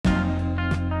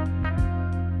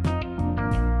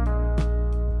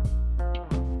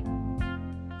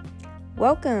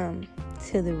Welcome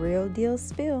to the Real Deal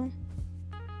Spill.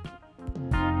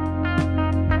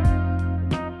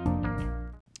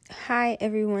 Hi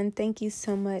everyone, thank you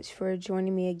so much for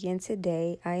joining me again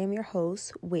today. I am your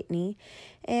host, Whitney,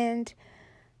 and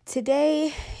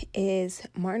today is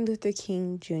Martin Luther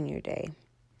King Jr. Day.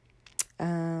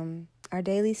 Our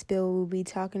daily spill will be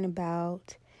talking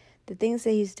about the things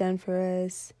that he's done for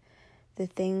us, the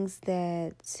things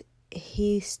that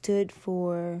he stood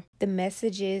for, the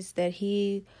messages that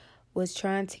he was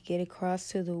trying to get across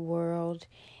to the world,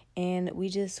 and we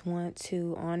just want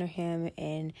to honor him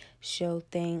and show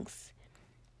thanks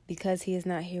because he is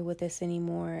not here with us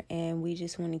anymore, and we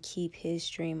just want to keep his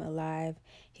dream alive.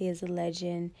 He is a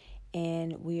legend,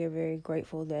 and we are very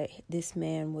grateful that this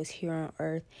man was here on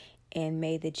earth and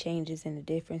made the changes and the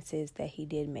differences that he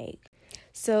did make.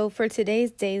 So for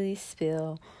today's daily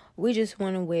spill, we just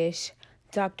want to wish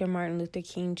Dr. Martin Luther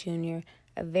King Jr.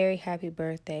 a very happy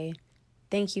birthday.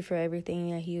 Thank you for everything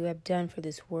that you have done for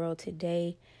this world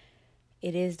today.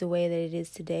 It is the way that it is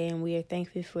today, and we are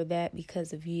thankful for that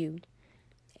because of you.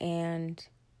 And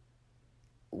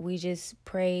we just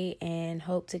pray and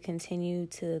hope to continue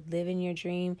to live in your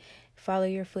dream, follow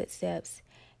your footsteps,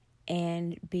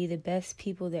 and be the best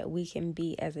people that we can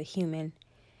be as a human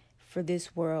for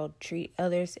this world. Treat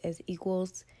others as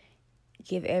equals.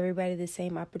 Give everybody the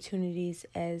same opportunities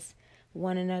as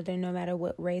one another, no matter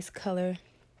what race, color,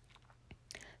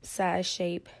 size,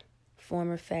 shape, form,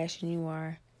 or fashion you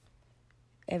are.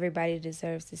 Everybody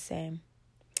deserves the same.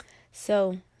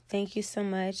 So, thank you so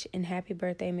much, and happy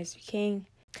birthday, Mr. King.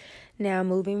 Now,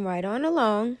 moving right on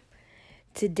along,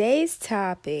 today's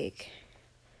topic,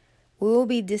 we will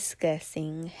be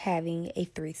discussing having a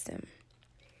threesome.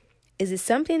 Is it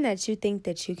something that you think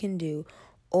that you can do,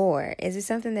 or is it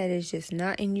something that is just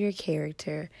not in your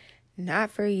character, not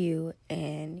for you,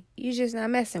 and you're just not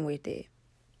messing with it?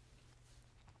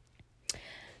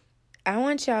 I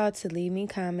want y'all to leave me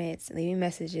comments, leave me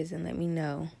messages, and let me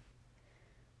know.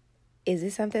 Is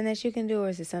it something that you can do, or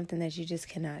is it something that you just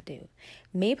cannot do?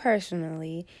 Me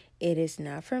personally, it is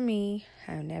not for me.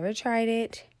 I've never tried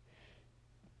it.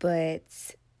 But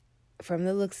from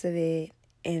the looks of it,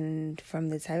 and from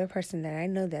the type of person that I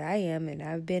know that I am, and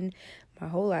I've been my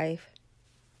whole life,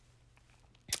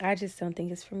 I just don't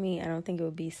think it's for me. I don't think it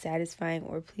would be satisfying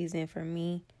or pleasing for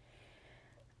me.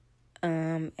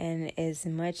 And as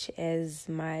much as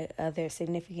my other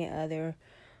significant other,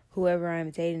 whoever I'm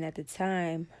dating at the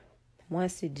time,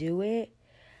 wants to do it,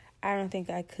 I don't think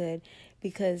I could.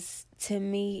 Because to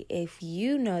me, if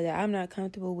you know that I'm not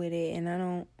comfortable with it and I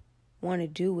don't want to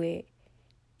do it,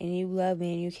 and you love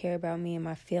me and you care about me and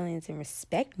my feelings and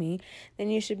respect me, then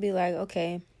you should be like,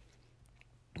 okay,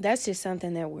 that's just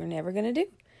something that we're never going to do.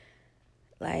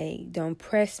 Like, don't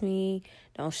press me,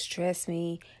 don't stress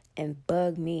me, and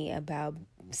bug me about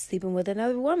sleeping with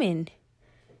another woman.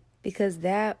 Because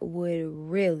that would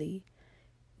really,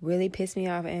 really piss me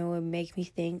off and would make me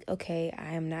think, okay,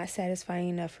 I am not satisfying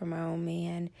enough for my own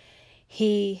man.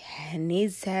 He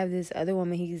needs to have this other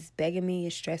woman. He's begging me,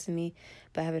 he's stressing me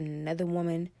by having another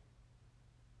woman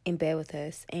in bed with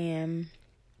us. And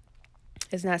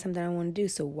it's not something I want to do.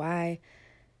 So why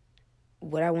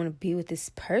would I want to be with this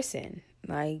person?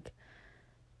 Like,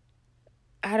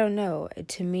 I don't know.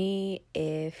 To me,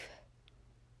 if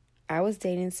I was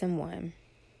dating someone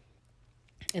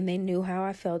and they knew how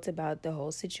I felt about the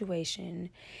whole situation,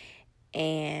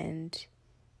 and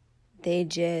they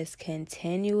just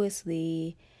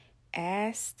continuously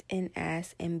asked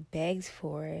and begged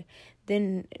for it,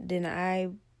 then I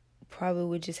probably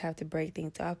would just have to break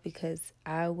things off, because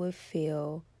I would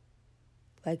feel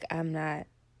like I'm not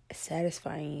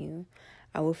satisfying you.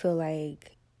 I would feel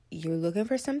like you're looking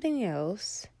for something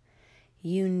else.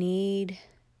 You need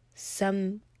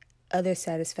some other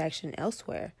satisfaction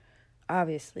elsewhere,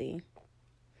 obviously.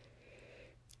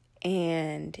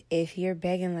 And if you're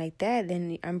begging like that,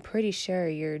 then I'm pretty sure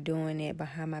you're doing it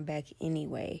behind my back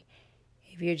anyway.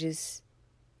 If you're just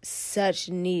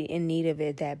in need of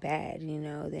it that bad,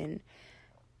 then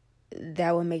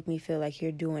that would make me feel like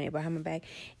you're doing it behind my back.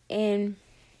 And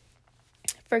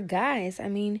for guys, I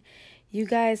mean, you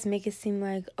guys make it seem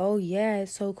like, oh yeah,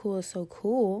 it's so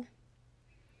cool.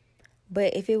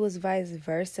 But if it was vice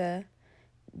versa,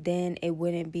 then it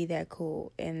wouldn't be that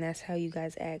cool. And that's how you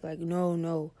guys act. Like,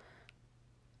 no,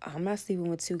 I'm not sleeping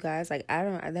with two guys. Like,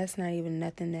 that's not even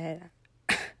nothing that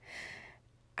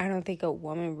I don't think a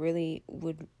woman really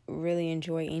would really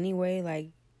enjoy anyway.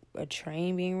 Like, a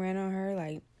train being ran on her.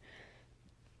 Like,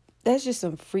 that's just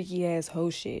some freaky ass hoe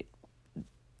shit.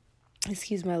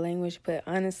 Excuse my language, but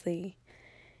honestly,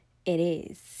 it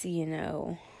is,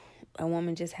 a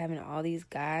woman just having all these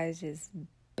guys just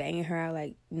banging her out.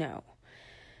 Like, no.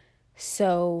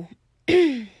 So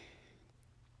I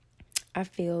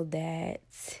feel that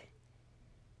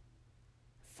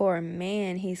for a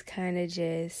man, he's kind of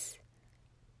just,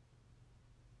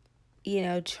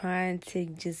 trying to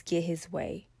just get his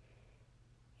way.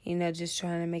 Just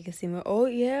trying to make it seem like, oh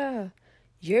yeah,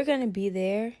 you're going to be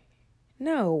there.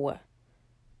 No,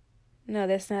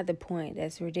 that's not the point.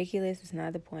 That's ridiculous. It's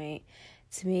not the point.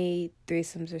 To me,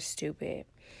 threesomes are stupid.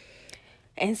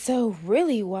 And so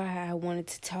really why I wanted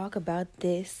to talk about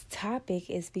this topic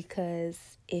is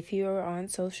because if you're on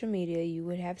social media, you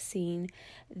would have seen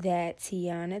that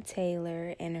Teyana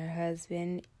Taylor and her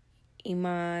husband,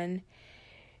 Iman,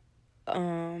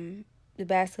 the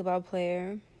basketball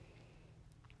player,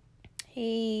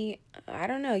 I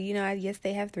don't know, I guess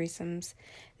they have threesomes.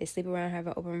 They sleep around, have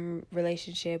an open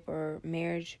relationship or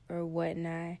marriage or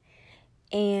whatnot.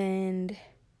 And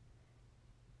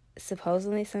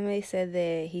supposedly somebody said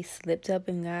that he slipped up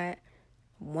and got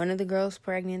one of the girls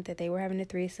pregnant that they were having a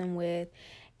threesome with.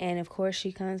 And of course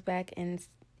she comes back and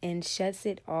shuts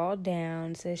it all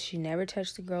down, says she never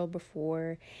touched the girl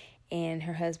before, and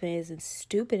her husband isn't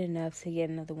stupid enough to get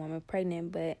another woman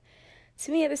pregnant. But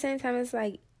to me, at the same time, it's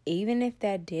like, even if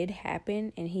that did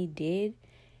happen and he did,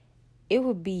 it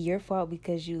would be your fault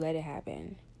because you let it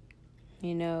happen.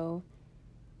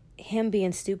 Him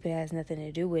being stupid has nothing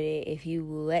to do with it if you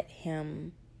let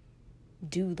him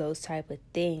do those type of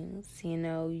things.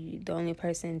 The only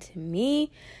person to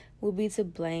me will be to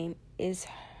blame is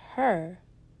her,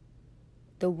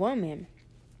 the woman.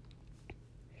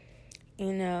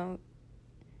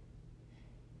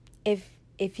 If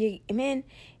you're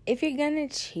gonna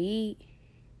cheat,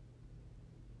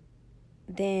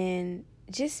 then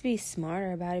just be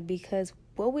smarter about it, because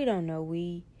what we don't know,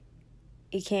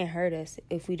 it can't hurt us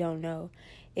if we don't know.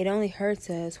 It only hurts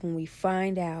us when we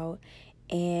find out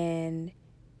and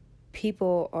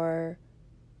people are,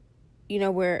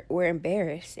 we're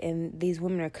embarrassed, and these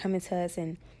women are coming to us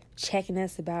and checking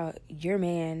us about your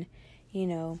man.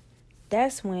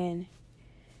 That's when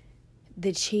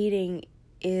the cheating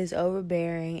is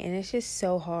overbearing, and it's just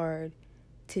so hard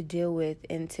to deal with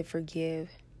and to forgive.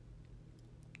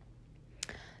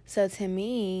 So to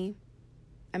me,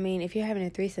 if you're having a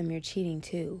threesome, you're cheating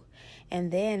too.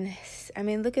 And then,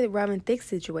 look at Robin Thicke's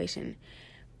situation.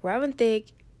 Robin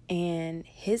Thicke and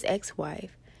his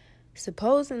ex-wife,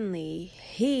 supposedly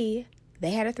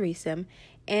they had a threesome,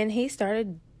 and he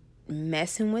started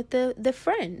messing with the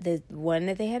friend, the one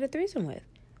that they had a threesome with,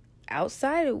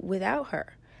 outside without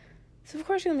her. So of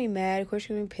course you're gonna be mad, of course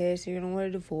you're gonna be pissed, you're gonna want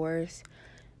a divorce,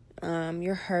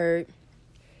 you're hurt.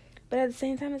 But at the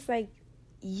same time, it's like,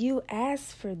 you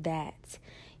asked for that.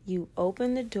 You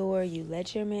opened the door, you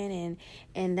let your man in,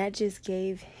 and that just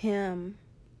gave him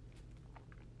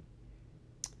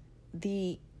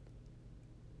the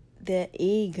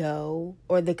ego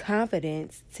or the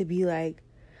confidence to be like,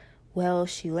 well,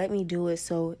 she let me do it,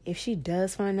 so if she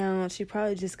does find out, she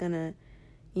probably just gonna,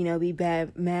 be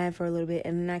mad for a little bit,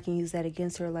 and then I can use that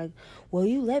against her, like, well,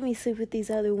 you let me sleep with these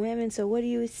other women, so what do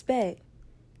you expect?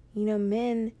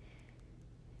 Men,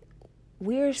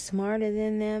 we're smarter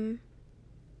than them,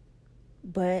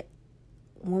 but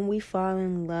when we fall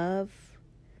in love,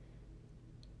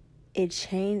 it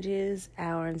changes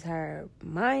our entire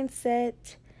mindset.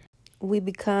 We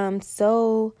become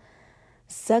so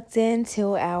sucked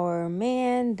into our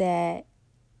man that,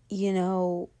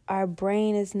 our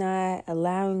brain is not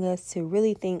allowing us to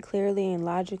really think clearly and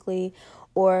logically,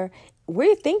 or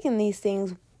we're thinking these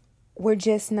things, we're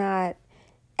just not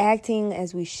acting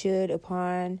as we should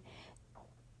upon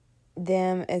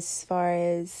them, as far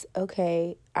as,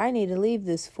 okay, I need to leave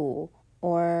this fool,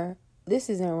 or this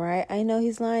isn't right, I know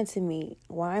he's lying to me,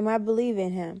 why am I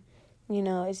believing him?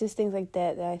 It's just things like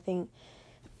that I think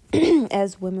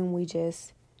as women, we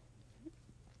just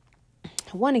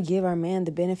want to give our man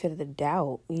the benefit of the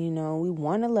doubt. We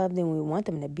want to love them, we want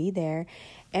them to be there,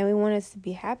 and we want us to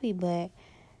be happy, but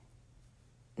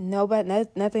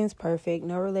nothing's perfect,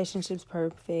 no relationship's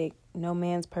perfect, no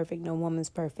man's perfect, no woman's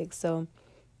perfect. So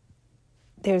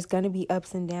there's going to be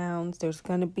ups and downs, there's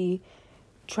going to be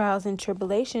trials and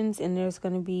tribulations, and there's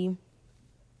going to be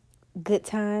good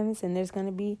times, and there's going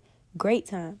to be great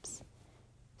times.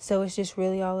 So it's just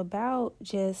really all about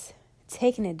just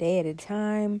taking a day at a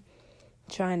time,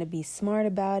 trying to be smart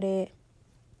about it,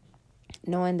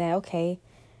 knowing that, okay,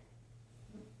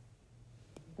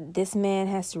 this man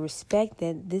has to respect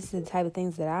that this is the type of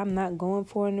things that I'm not going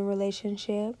for in a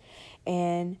relationship,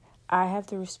 and I have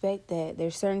to respect that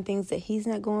there's certain things that he's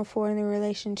not going for in the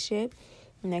relationship,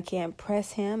 and I can't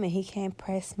press him and he can't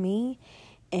press me.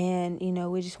 And,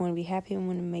 we just want to be happy and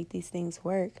want to make these things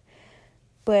work.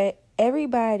 But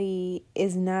everybody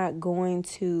is not going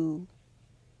to,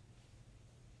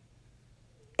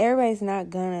 everybody's not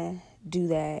gonna do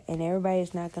that, and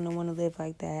everybody's not gonna want to live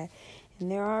like that.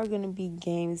 And there are gonna be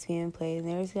games being played, and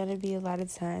there's gonna be a lot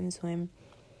of times when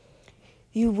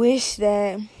you wish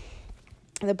that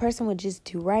the person would just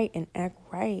do right and act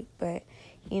right. But,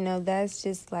 that's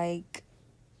just like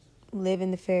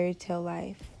living the fairy tale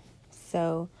life.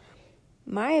 So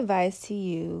my advice to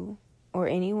you or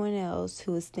anyone else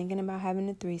who is thinking about having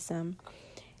a threesome,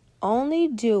 only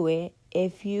do it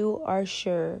if you are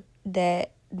sure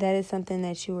that that is something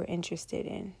that you are interested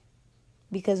in.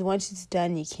 Because once it's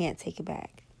done, you can't take it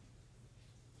back.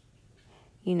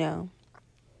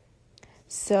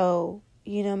 So,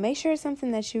 make sure it's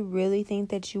something that you really think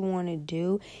that you want to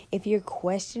do. If you're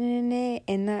questioning it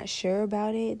and not sure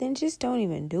about it, then just don't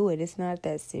even do it. It's not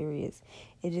that serious.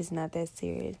 It is not that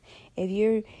serious. If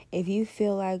you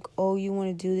feel like, oh, you want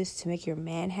to do this to make your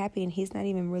man happy and he's not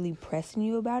even really pressing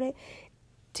you about it,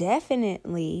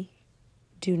 definitely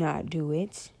do not do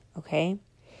it, okay?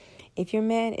 If your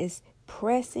man is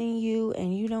pressing you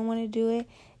and you don't want to do it,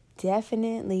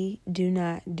 definitely do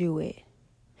not do it.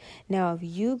 Now, if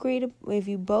you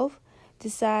both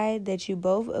decide that you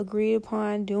both agreed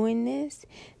upon doing this,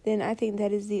 then I think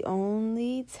that is the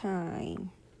only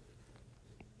time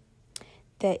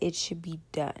that it should be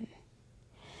done.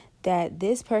 That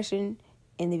this person,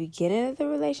 in the beginning of the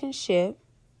relationship,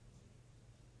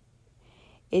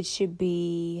 it should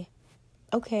be,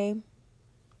 okay,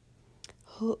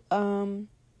 we'll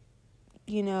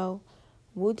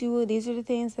do, these are the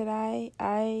things that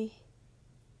I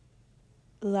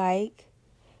like,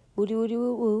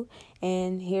 woo,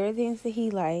 and here are the things that he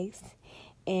likes,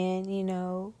 and,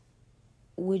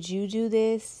 would you do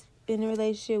this in a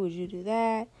relationship? Would you do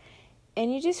that?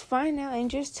 And you just find out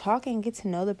and just talk and get to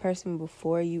know the person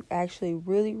before you actually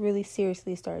really, really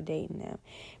seriously start dating them.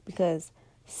 Because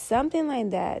something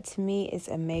like that, to me, is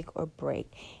a make or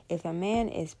break. If a man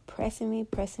is pressing me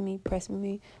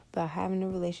about having a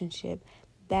relationship,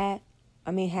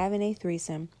 having a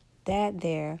threesome, that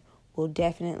there will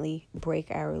definitely break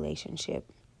our relationship.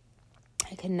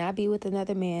 I could not be with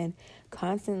another man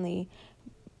constantly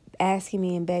asking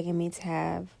me and begging me to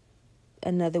have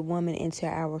another woman into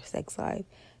our sex life.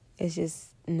 It's just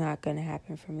not going to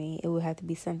happen for me. It would have to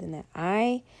be something that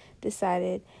I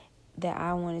decided that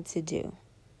I wanted to do.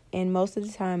 And most of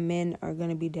the time, men are going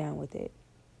to be down with it.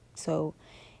 So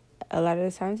a lot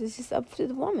of the times, it's just up to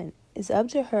the woman. It's up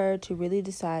to her to really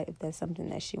decide if that's something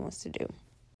that she wants to do.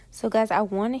 So guys, I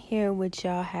want to hear what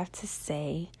y'all have to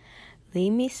say.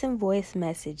 Leave me some voice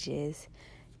messages.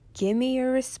 Give me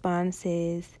your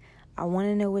responses. I want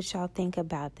to know what y'all think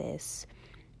about this.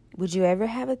 Would you ever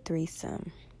have a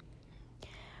threesome?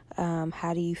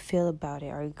 How do you feel about it?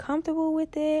 Are you comfortable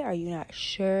with it? Are you not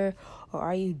sure? Or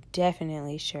are you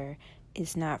definitely sure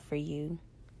it's not for you?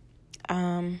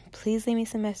 Please leave me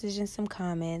some messages and some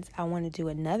comments. I want to do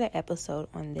another episode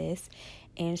on this,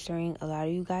 answering a lot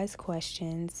of you guys'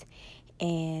 questions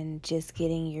and just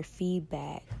getting your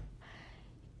feedback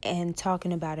and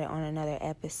talking about it on another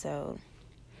episode.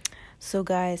 So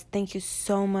guys, thank you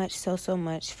so much, so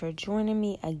much for joining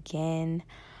me again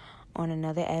on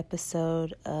another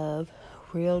episode of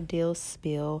Real Deal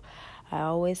Spill. I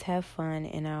always have fun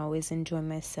and I always enjoy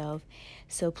myself.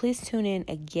 So please tune in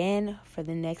again for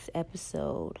the next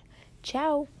episode.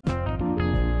 Ciao.